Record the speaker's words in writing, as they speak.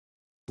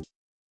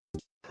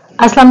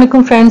अस्सलाम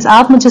वालेकुम फ्रेंड्स,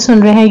 आप मुझे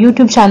सुन रहे हैं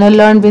YouTube channel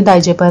learn with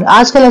IJ पर।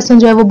 आज का लेसन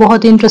जो है वो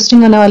बहुत ही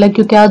इंटरेस्टिंग होने वाला है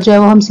क्योंकि आज जो है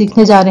वो हम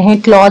सीखने जा रहे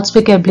हैं clothes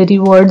vocabulary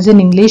words in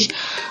English.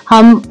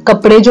 हम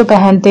कपड़े जो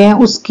पहनते हैं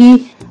उसकी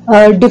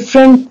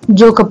डिफरेंट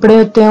जो कपड़े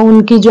होते हैं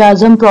उनकी जो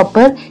आज हम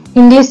प्रॉपर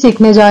इंग्लिश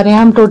सीखने जा रहे हैं।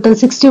 हम टोटल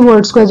 60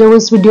 वर्ड्स को जो वो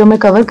इस वीडियो में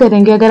कवर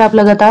करेंगे। अगर आप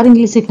लगातार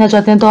इंग्लिश सीखना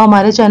चाहते हैं तो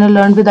हमारे चैनल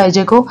लर्न विद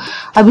आईजे को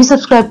अभी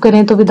सब्सक्राइब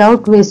करें। तो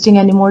without wasting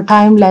any more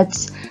time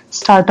let's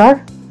start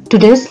our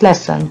today's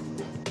lesson.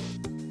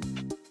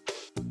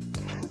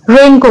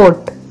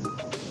 Raincoat,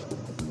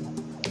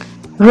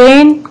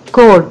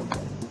 raincoat.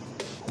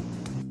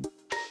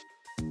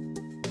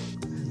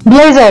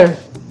 Blazer,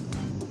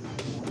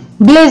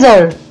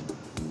 blazer.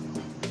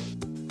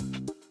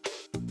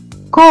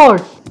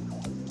 Coat,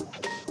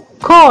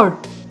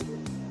 coat.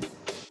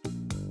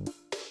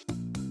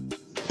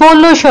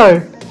 Polo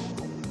shirt,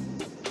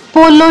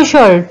 polo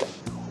shirt.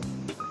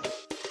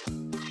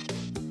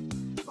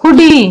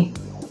 Hoodie,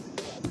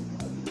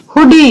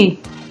 hoodie.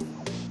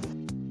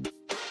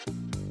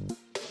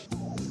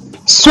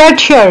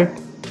 Sweatshirt,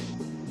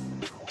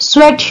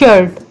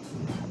 sweatshirt.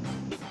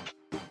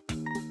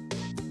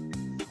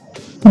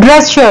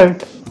 Dress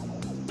shirt,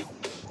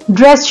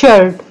 dress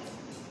shirt.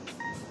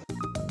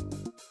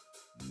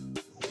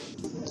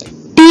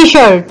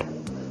 T-shirt,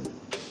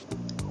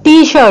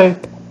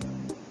 t-shirt.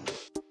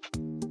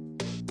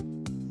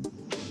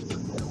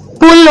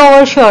 Pull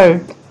over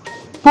shirt,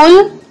 pull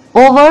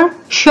over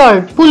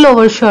shirt, pull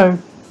over shirt.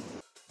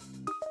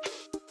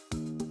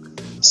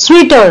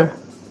 Sweater,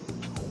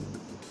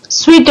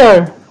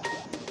 sweater.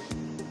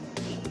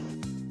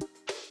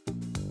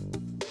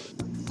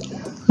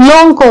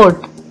 Long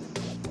coat,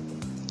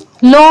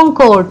 long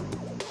coat.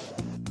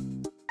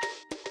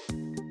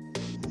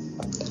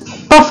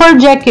 Puffer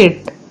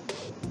jacket,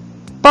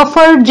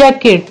 puffer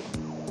jacket.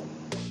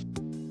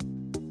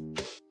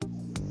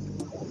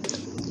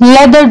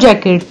 Leather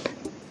jacket,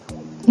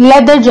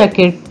 leather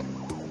jacket.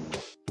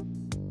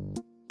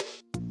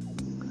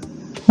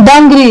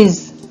 Dungarees,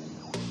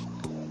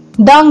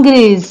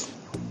 dungarees.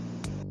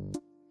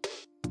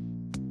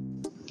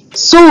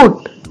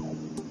 Suit,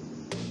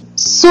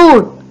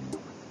 suit.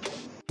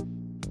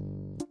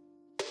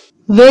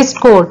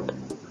 Waistcoat,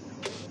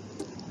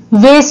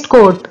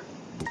 waistcoat.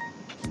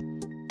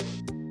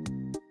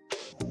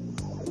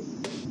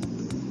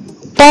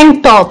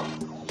 Tank top,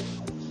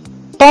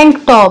 tank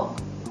top.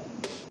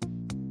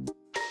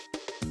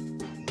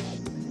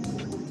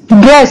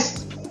 Dress,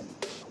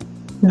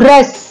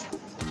 dress.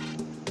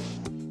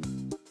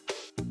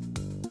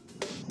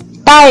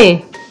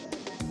 Tie,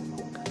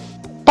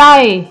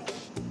 tie.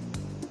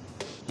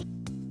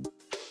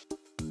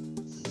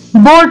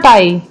 Bow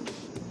tie,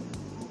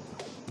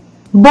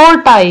 bow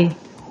tie.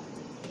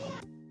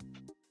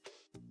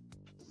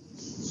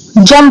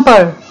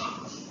 Jumper,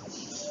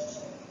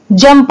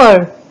 jumper.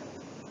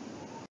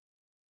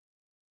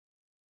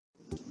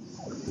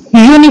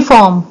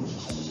 Uniform,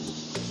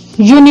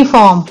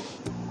 uniform.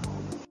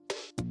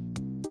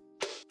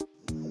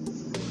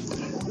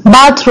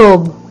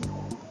 Bathrobe,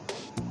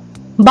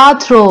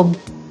 bathrobe.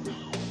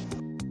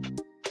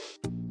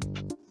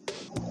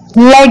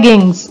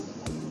 Leggings,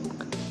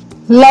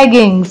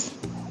 leggings.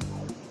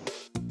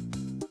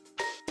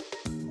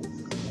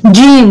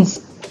 Jeans,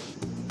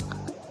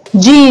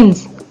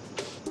 jeans.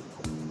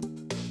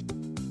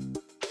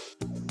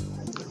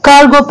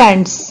 Cargo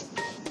pants,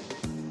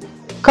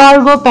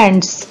 cargo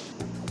pants.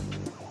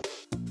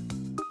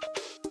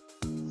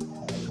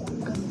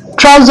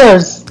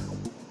 Trousers,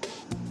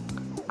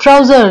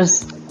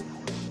 trousers.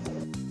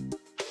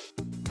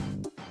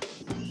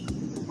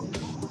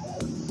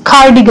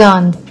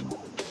 Cardigan,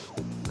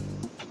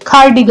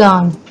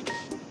 cardigan.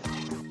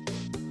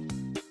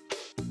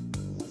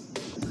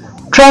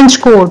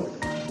 Trench coat,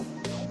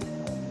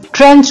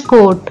 trench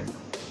coat.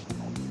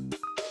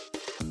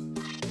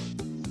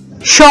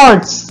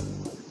 Shorts,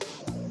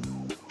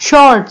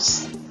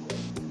 shorts.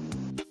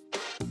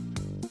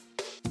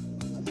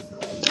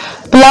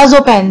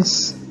 Palazzo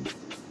pants,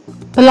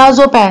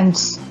 palazzo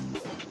pants.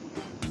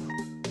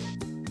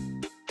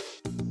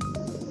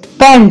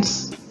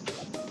 Pants,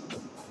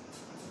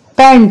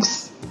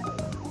 pants.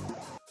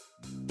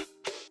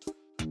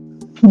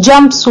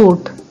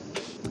 Jumpsuit,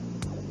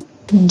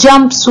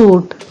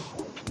 jumpsuit.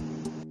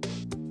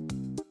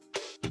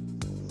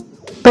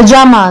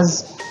 Pajamas,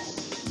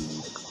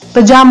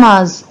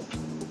 pajamas.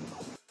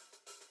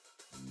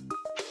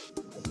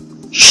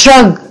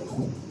 Shrug,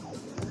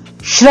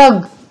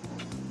 shrug.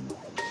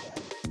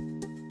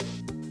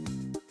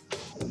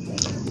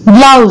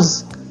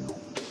 Blouse,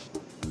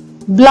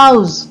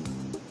 blouse.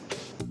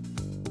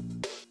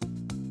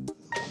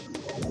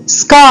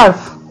 Scarf,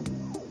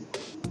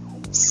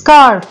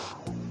 scarf.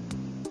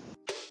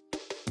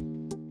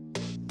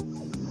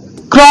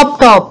 Crop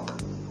top,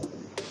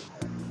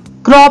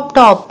 crop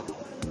top.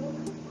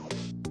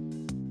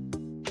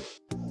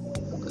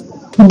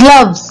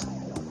 Gloves,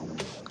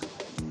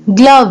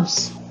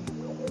 gloves.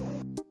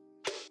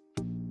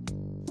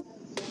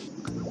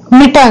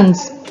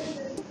 Mittens,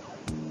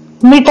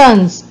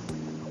 mittens.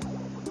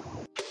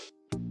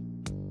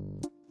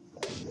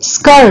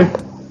 Skirt,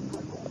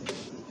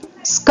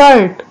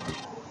 skirt,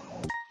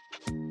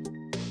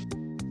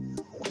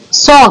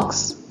 socks,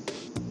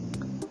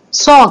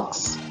 socks,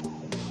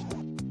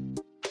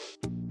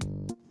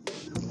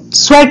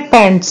 sweat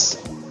pants,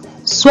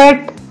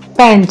 sweat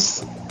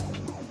pants,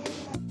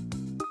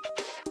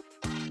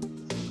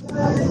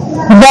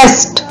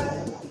 waste,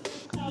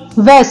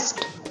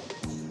 waste,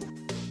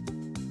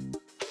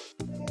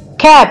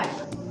 cap,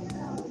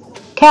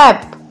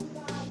 cap,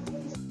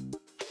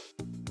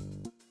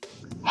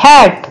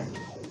 hat,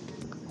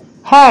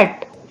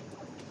 hat,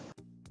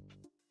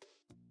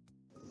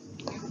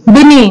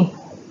 Binny,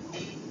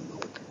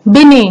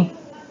 Binny,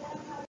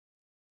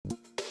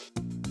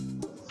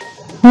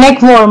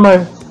 neck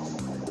warmer,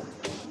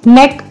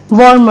 neck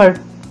warmer,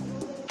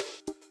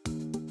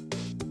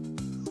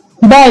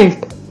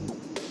 belt,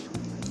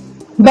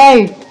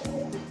 belt,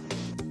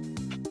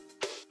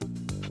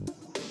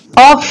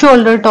 off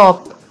shoulder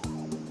top,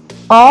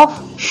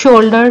 off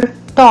shoulder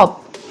top,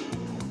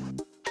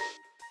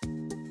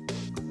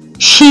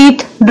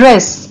 sheath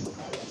dress,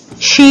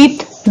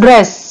 sheath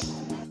dress,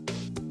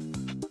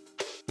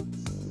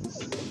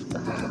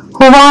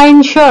 Hawaiian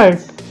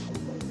shirt,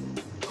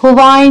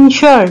 Hawaiian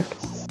shirt,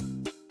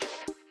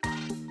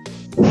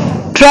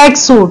 track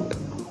suit,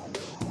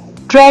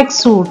 track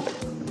suit,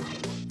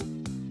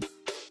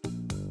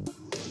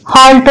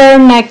 halter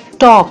neck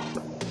top,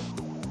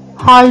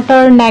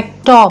 halter neck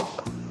top,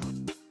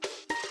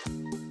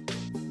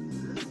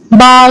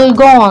 ball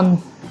gown,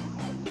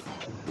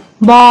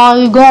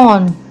 ball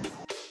gown,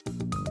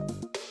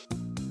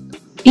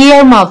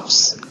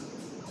 earmuffs,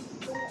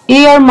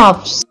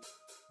 earmuffs,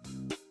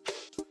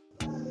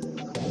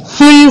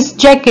 fleece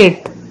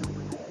jacket,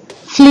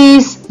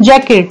 fleece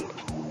jacket,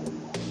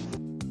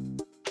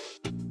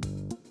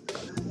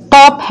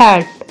 top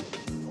hat,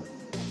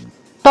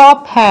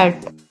 top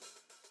hat,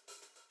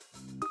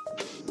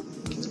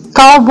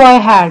 cowboy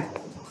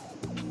hat,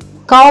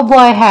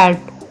 cowboy hat,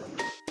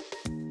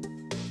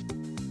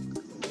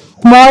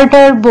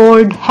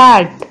 mortarboard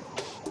hat,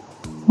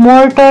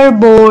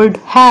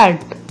 mortarboard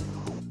hat।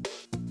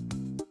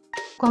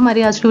 आपको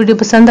हमारी आज की video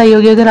पसंद आई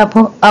होगी। अगर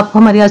आपको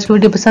हमारी आज की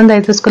वीडियो पसंद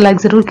आई तो इसको लाइक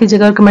जरूर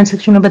कीजिएगा और कमेंट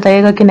सेक्शन में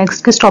बताइएगा कि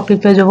नेक्स्ट किस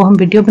टॉपिक पे जो वो हम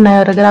वीडियो बनाए।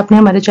 और अगर आपने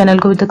हमारे चैनल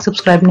को अभी तक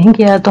सब्सक्राइब नहीं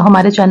किया तो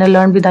हमारे चैनल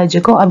लर्न विद आईजे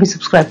को अभी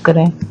सब्सक्राइब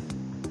करें।